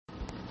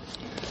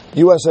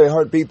USA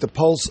Heartbeat, the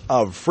pulse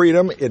of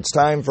freedom. It's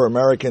time for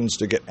Americans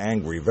to get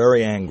angry,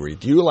 very angry.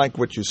 Do you like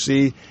what you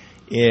see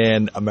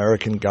in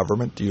American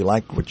government? Do you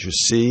like what you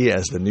see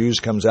as the news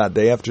comes out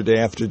day after day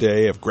after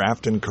day of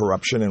graft and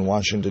corruption in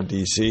Washington,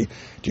 D.C.?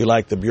 Do you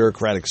like the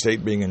bureaucratic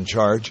state being in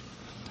charge?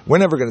 We're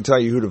never going to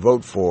tell you who to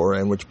vote for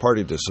and which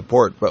party to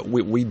support, but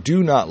we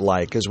do not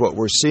like is what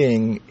we're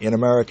seeing in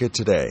America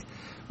today.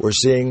 We're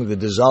seeing the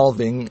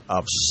dissolving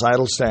of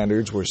societal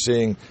standards. We're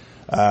seeing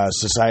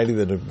society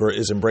that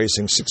is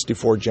embracing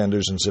 64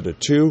 genders instead of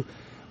 2.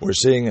 We're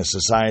seeing a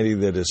society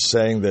that is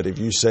saying that if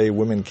you say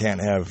women can't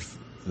have,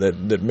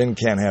 that men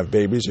can't have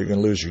babies, you're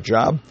going to lose your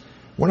job.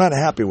 We're not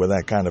happy with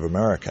that kind of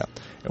America,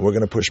 and we're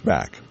going to push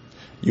back.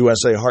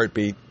 USA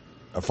Heartbeat,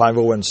 a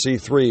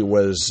 501c3,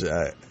 was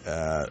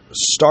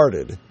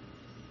started,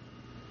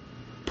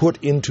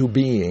 put into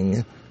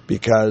being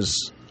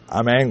because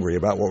I'm angry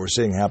about what we're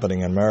seeing happening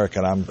in America,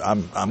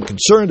 and I'm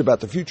concerned about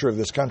the future of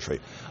this country.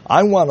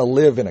 I want to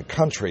live in a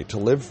country to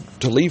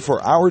leave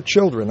for our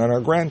children and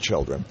our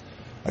grandchildren,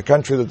 a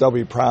country that they'll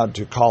be proud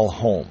to call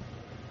home,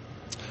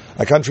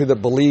 a country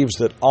that believes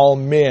that all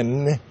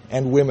men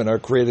and women are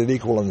created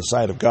equal in the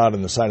sight of God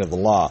and the sight of the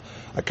law,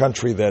 a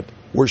country that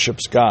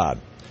worships God,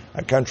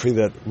 a country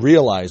that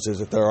realizes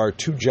that there are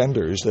 2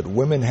 genders, that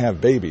women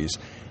have babies,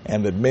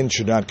 and that men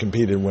should not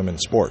compete in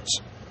women's sports.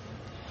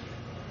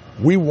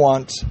 We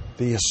want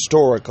the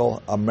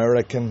historical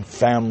American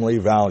family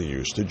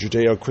values, the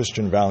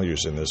Judeo-Christian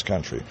values in this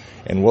country.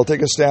 And we'll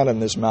take a stand on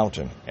this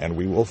mountain, and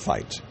we will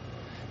fight.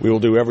 We will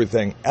do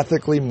everything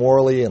ethically,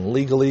 morally, and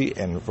legally,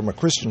 and from a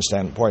Christian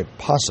standpoint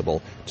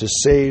possible to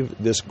save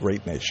this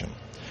great nation.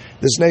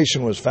 This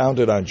nation was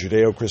founded on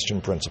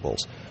Judeo-Christian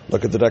principles.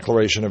 Look at the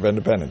Declaration of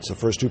Independence. The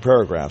first 2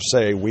 paragraphs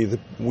say, we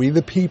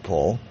the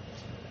people.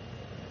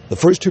 The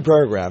first 2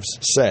 paragraphs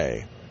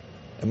say,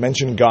 and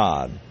mention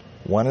God.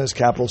 One is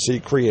capital C,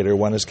 Creator.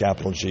 One is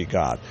capital G,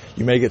 God.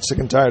 You may get sick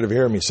and tired of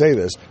hearing me say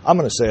this. I'm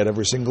going to say it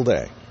every single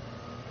day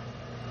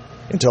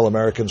until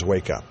Americans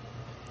wake up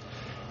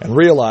and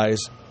realize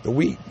that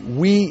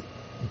we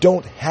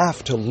don't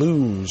have to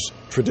lose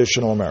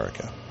traditional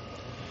America.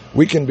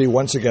 We can be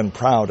once again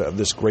proud of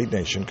this great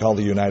nation called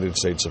the United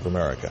States of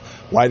America.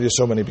 Why do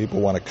so many people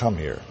want to come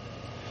here?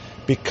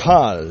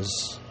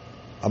 Because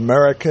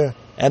America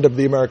and of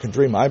the American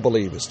dream, I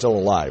believe, is still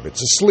alive.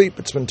 It's asleep.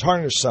 It's been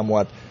tarnished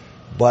somewhat,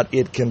 but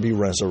it can be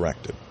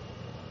resurrected.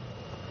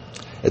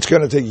 It's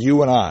going to take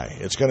you and I.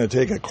 It's going to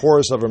take a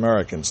chorus of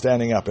Americans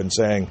standing up and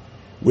saying,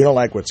 we don't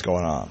like what's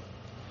going on.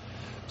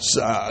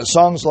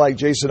 Songs like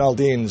Jason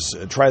Aldean's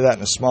Try That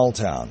in a Small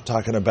Town,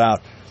 talking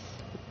about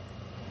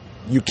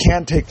you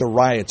can't take the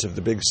riots of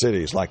the big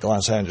cities like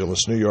Los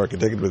Angeles, New York,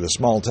 and take it to a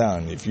small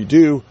town. If you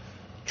do,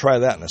 try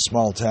that in a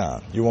small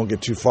town. You won't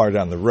get too far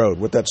down the road.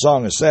 What that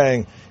song is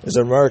saying is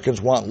that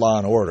Americans want law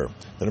and order,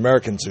 that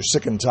Americans are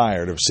sick and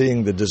tired of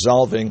seeing the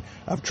dissolving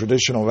of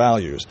traditional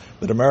values,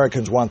 that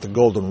Americans want the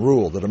golden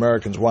rule, that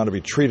Americans want to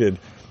be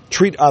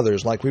treat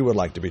others like we would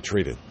like to be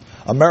treated.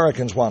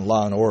 Americans want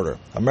law and order.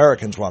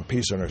 Americans want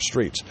peace on our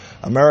streets.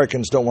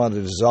 Americans don't want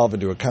to dissolve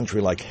into a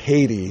country like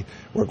Haiti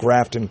where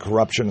graft and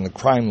corruption and the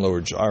crime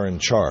lords are in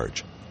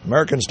charge.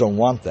 Americans don't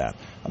want that.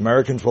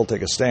 Americans will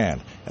take a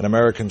stand, and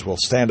Americans will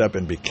stand up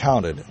and be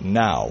counted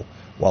now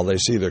while they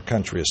see their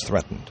country is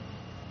threatened.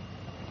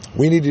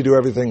 We need to do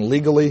everything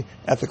legally,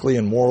 ethically,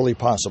 and morally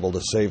possible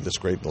to save this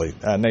great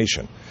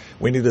nation.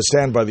 We need to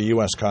stand by the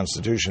U.S.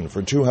 Constitution.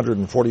 For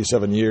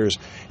 247 years,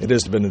 it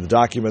has been the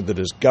document that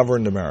has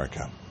governed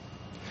America.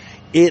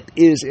 It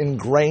is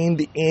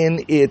ingrained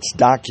in its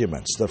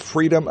documents, the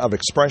freedom of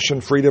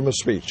expression, freedom of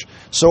speech.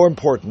 So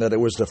important that it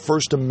was the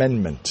First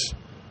Amendment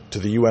to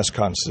the U.S.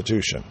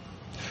 Constitution.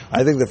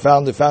 I think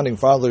the Founding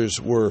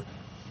Fathers were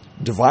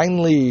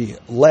divinely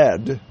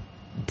led,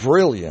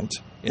 brilliant,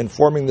 in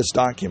forming this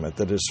document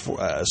that has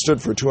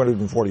stood for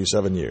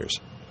 247 years.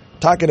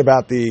 Talking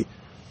about the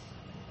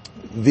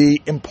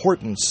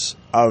importance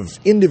of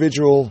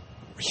individual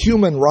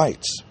human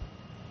rights,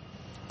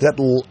 that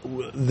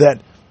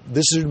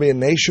this is to be a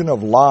nation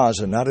of laws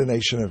and not a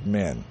nation of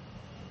men.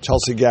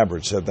 Tulsi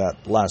Gabbard said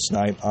that last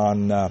night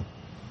on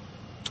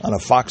a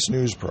Fox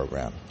News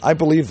program. I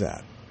believe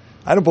that.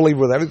 I don't believe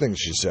with everything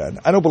she said.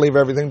 I don't believe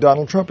everything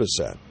Donald Trump has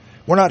said.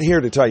 We're not here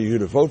to tell you who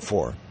to vote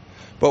for.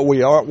 But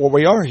what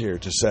we are here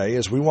to say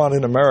is we want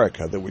an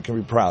America that we can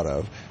be proud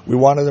of. We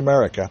want an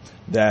America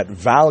that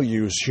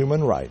values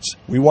human rights.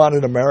 We want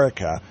an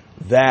America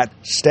that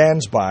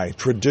stands by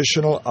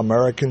traditional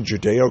American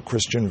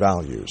Judeo-Christian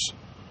values.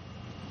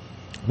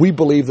 We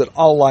believe that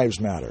all lives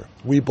matter.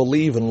 We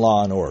believe in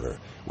law and order.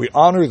 We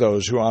honor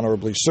those who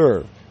honorably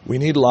serve. We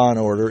need law and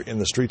order in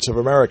the streets of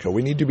America.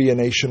 We need to be a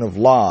nation of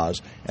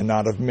laws and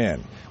not of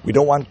men. We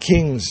don't want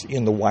kings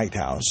in the White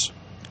House.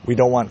 We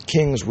don't want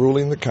kings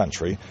ruling the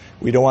country.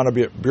 We don't want to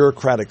be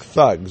bureaucratic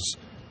thugs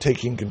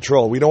taking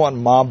control. We don't want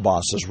mob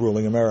bosses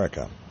ruling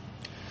America.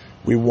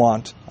 We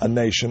want a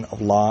nation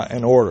of law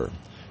and order.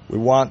 We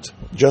want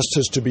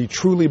justice to be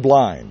truly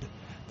blind,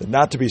 that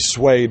not to be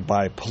swayed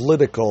by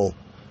political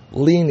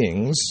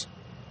leanings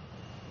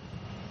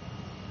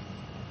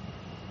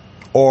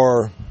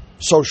or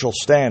social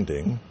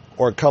standing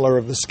or color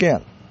of the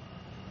skin.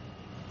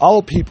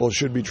 All people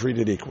should be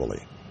treated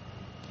equally.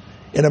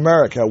 In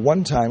America,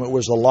 one time it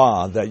was a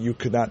law that you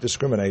could not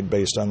discriminate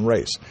based on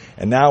race.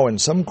 And now in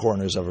some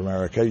corners of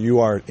America, you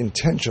are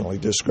intentionally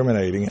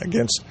discriminating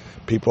against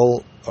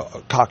people,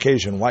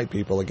 Caucasian white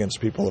people, against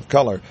people of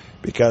color,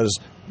 because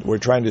we're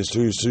trying to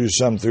do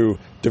some through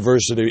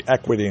diversity,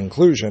 equity,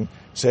 inclusion,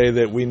 say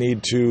that we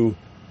need to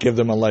give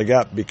them a leg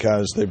up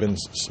because they've been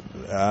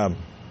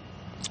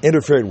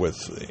interfered with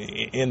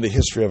in the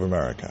history of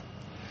America.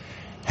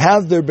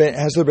 Has there been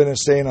a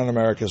stain on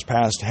America's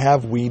past?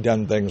 Have we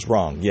done things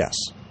wrong? Yes.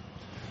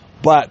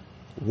 But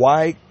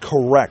why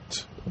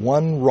correct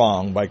one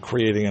wrong by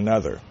creating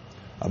another?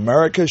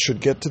 America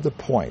should get to the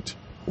point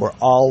where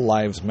all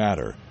lives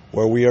matter,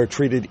 where we are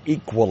treated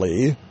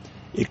equally,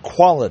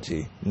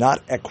 equality,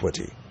 not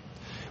equity.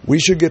 We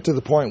should get to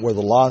the point where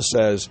the law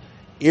says,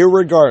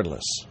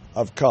 irregardless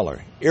of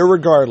color,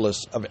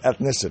 irregardless of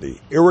ethnicity,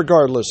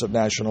 irregardless of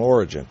national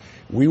origin,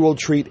 we will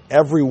treat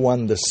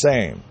everyone the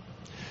same.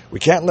 We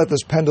can't let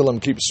this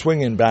pendulum keep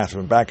swinging back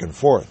and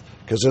forth,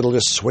 because it'll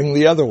just swing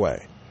the other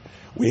way.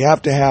 We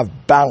have to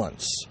have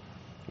balance.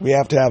 We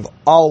have to have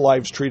all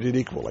lives treated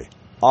equally.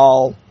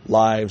 All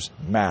lives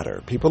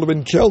matter. People have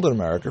been killed in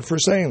America for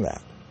saying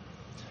that.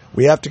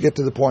 We have to get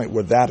to the point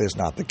where that is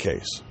not the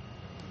case.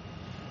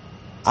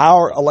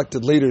 Our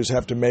elected leaders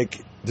have to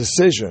make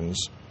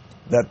decisions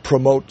that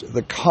promote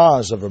the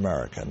cause of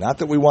America. Not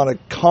that we want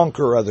to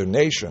conquer other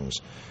nations,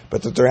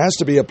 but that there has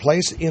to be a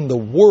place in the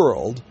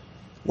world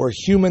where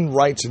human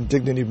rights and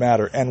dignity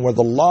matter and where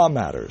the law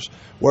matters,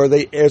 where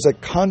there is a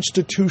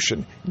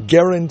constitution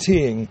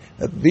guaranteeing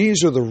that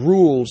these are the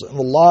rules and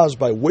the laws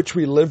by which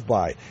we live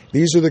by.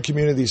 These are the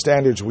community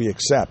standards we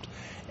accept.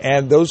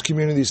 And those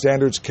community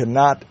standards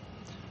cannot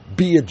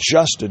be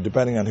adjusted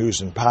depending on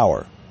who's in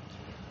power.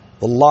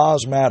 The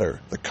laws matter.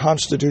 The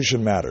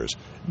Constitution matters.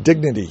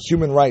 Dignity,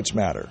 human rights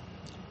matter.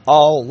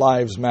 All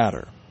lives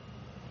matter.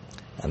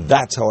 And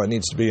that's how it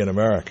needs to be in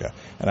America.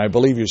 And I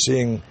believe you're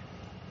seeing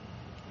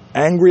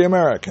angry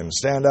Americans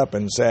stand up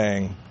and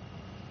saying,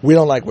 we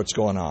don't like what's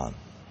going on.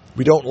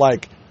 We don't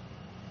like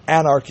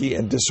anarchy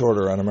and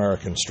disorder on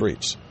American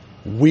streets.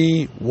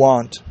 We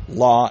want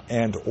law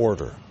and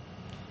order.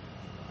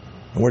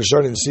 And we're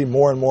starting to see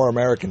more and more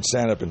Americans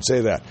stand up and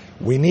say that.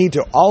 We need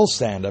to all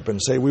stand up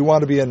and say we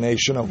want to be a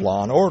nation of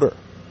law and order.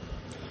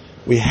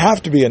 We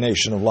have to be a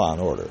nation of law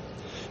and order.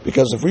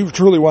 Because if we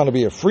truly want to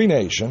be a free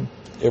nation,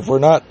 if we're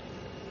not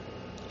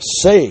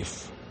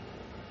safe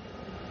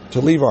to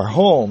leave our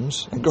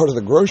homes and go to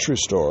the grocery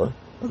store,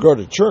 or go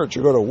to church,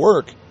 or go to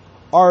work,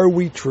 are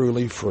we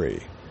truly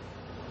free?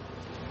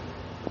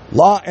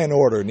 Law and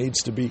order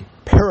needs to be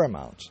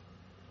paramount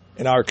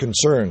in our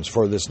concerns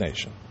for this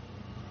nation.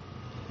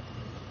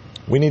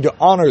 We need to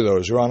honor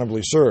those who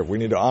honorably serve. We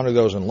need to honor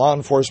those in law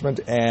enforcement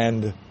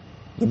and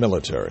the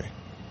military.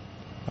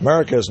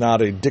 America is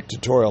not a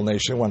dictatorial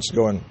nation that wants to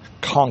go and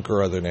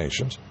conquer other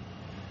nations.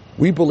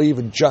 We believe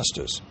in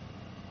justice,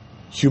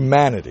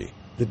 humanity,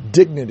 the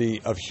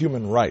dignity of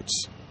human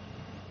rights.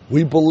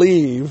 We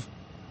believe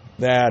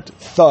that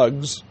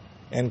thugs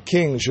and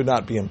kings should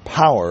not be in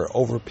power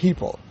over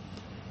people,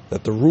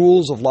 that the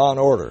rules of law and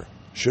order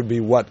should be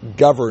what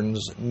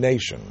governs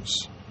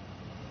nations.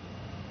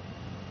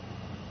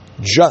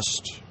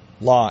 Just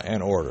law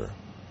and order.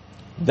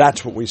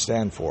 That's what we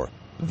stand for.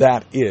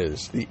 That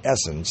is the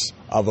essence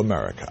of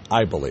America,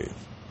 I believe.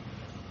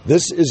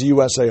 This is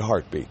USA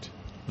Heartbeat,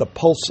 the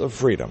pulse of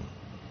freedom.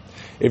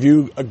 If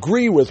you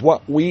agree with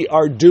what we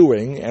are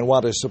doing and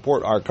want to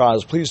support our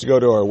cause, please go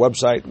to our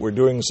website. We're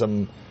doing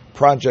some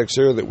projects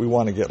here that we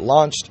want to get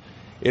launched.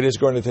 It is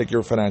going to take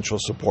your financial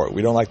support.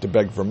 We don't like to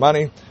beg for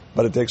money,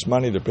 but it takes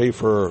money to pay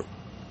for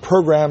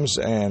programs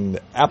and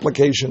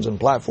applications and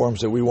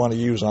platforms that we want to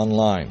use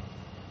online.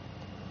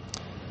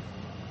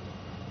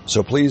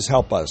 So please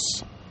help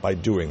us by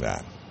doing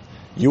that.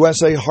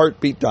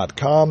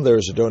 USAHeartbeat.com.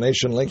 There's a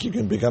donation link. You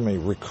can become a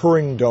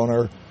recurring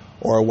donor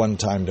or a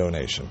one-time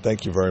donation.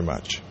 Thank you very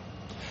much.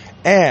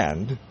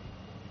 And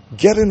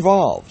get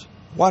involved.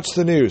 Watch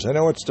the news. I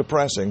know it's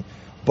depressing,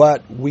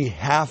 but we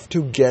have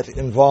to get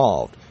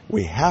involved.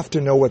 We have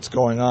to know what's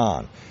going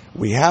on.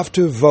 We have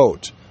to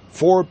vote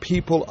for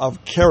people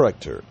of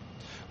character.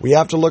 We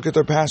have to look at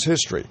their past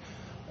history.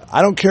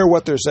 I don't care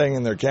what they're saying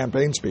in their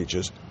campaign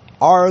speeches.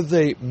 Are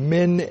they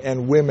men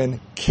and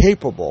women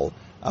capable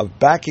of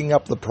backing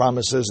up the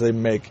promises they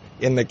make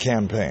in the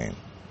campaign?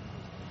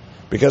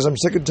 Because I'm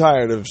sick and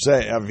tired of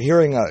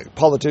hearing a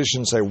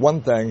politician say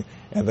one thing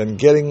and then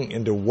getting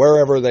into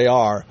wherever they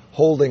are,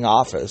 holding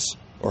office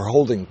or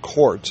holding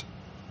court,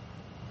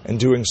 and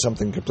doing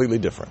something completely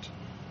different.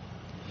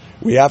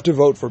 We have to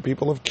vote for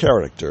people of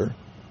character,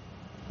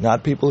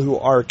 not people who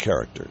are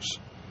characters.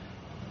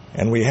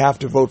 And we have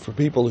to vote for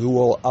people who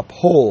will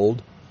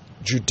uphold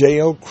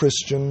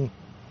Judeo-Christian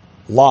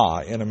law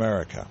in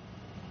America.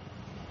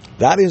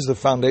 That is the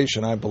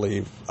foundation, I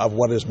believe, of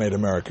what has made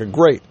America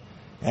great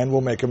and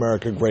will make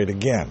America great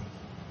again.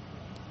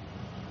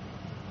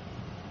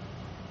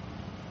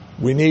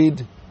 We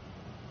need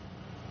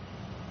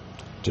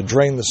to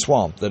drain the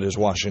swamp that is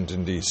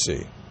Washington,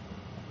 D.C.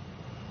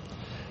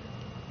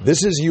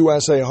 This is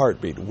USA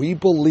Heartbeat. We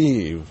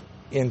believe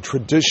in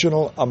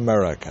traditional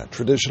America,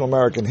 traditional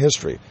American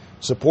history,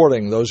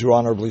 supporting those who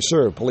honorably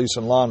serve, police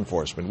and law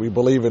enforcement. We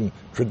believe in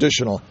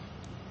traditional,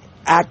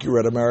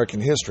 accurate American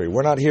history.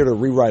 We're not here to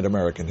rewrite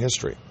American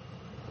history.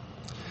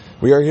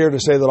 We are here to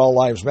say that all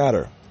lives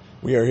matter.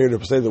 We are here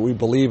to say that we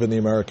believe in the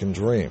American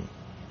dream.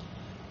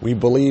 We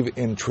believe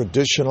in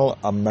traditional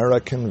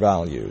American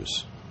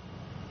values.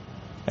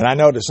 And I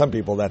know to some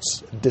people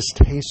that's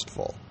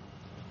distasteful.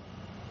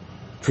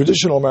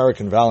 Traditional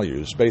American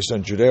values, based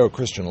on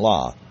Judeo-Christian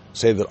law,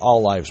 say that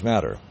all lives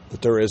matter,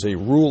 that there is a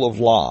rule of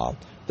law,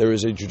 there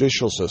is a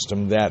judicial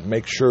system that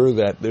makes sure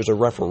that there's a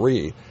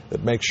referee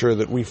that makes sure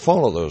that we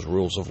follow those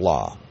rules of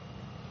law.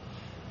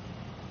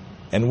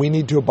 And we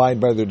need to abide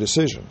by their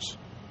decisions.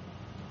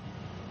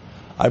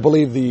 I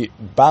believe the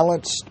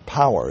balanced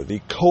power,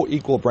 the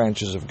co-equal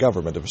branches of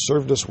government have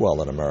served us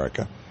well in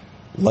America,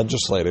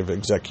 legislative,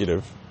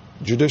 executive,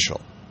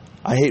 judicial.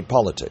 I hate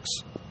politics.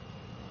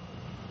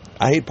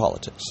 I hate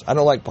politics. I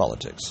don't like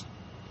politics.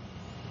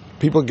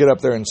 People get up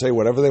there and say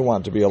whatever they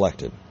want to be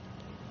elected.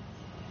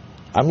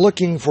 I'm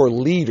looking for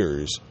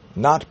leaders,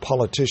 not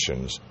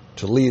politicians,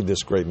 to lead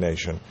this great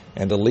nation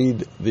and to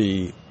lead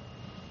the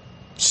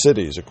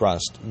cities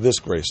across this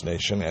great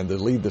nation and to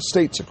lead the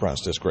states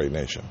across this great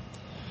nation.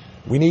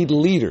 We need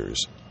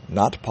leaders,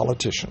 not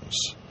politicians.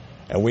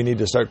 And we need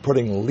to start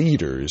putting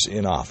leaders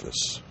in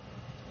office.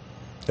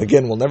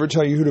 Again, we'll never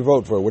tell you who to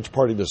vote for, which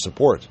party to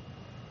support.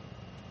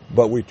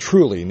 But we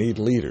truly need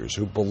leaders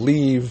who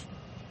believe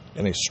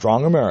in a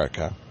strong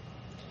America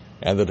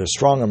and that a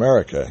strong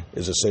America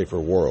is a safer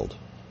world.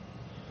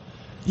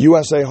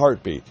 USA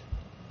Heartbeat.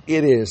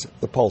 It is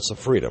the pulse of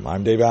freedom.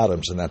 I'm Dave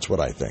Adams, and that's what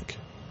I think.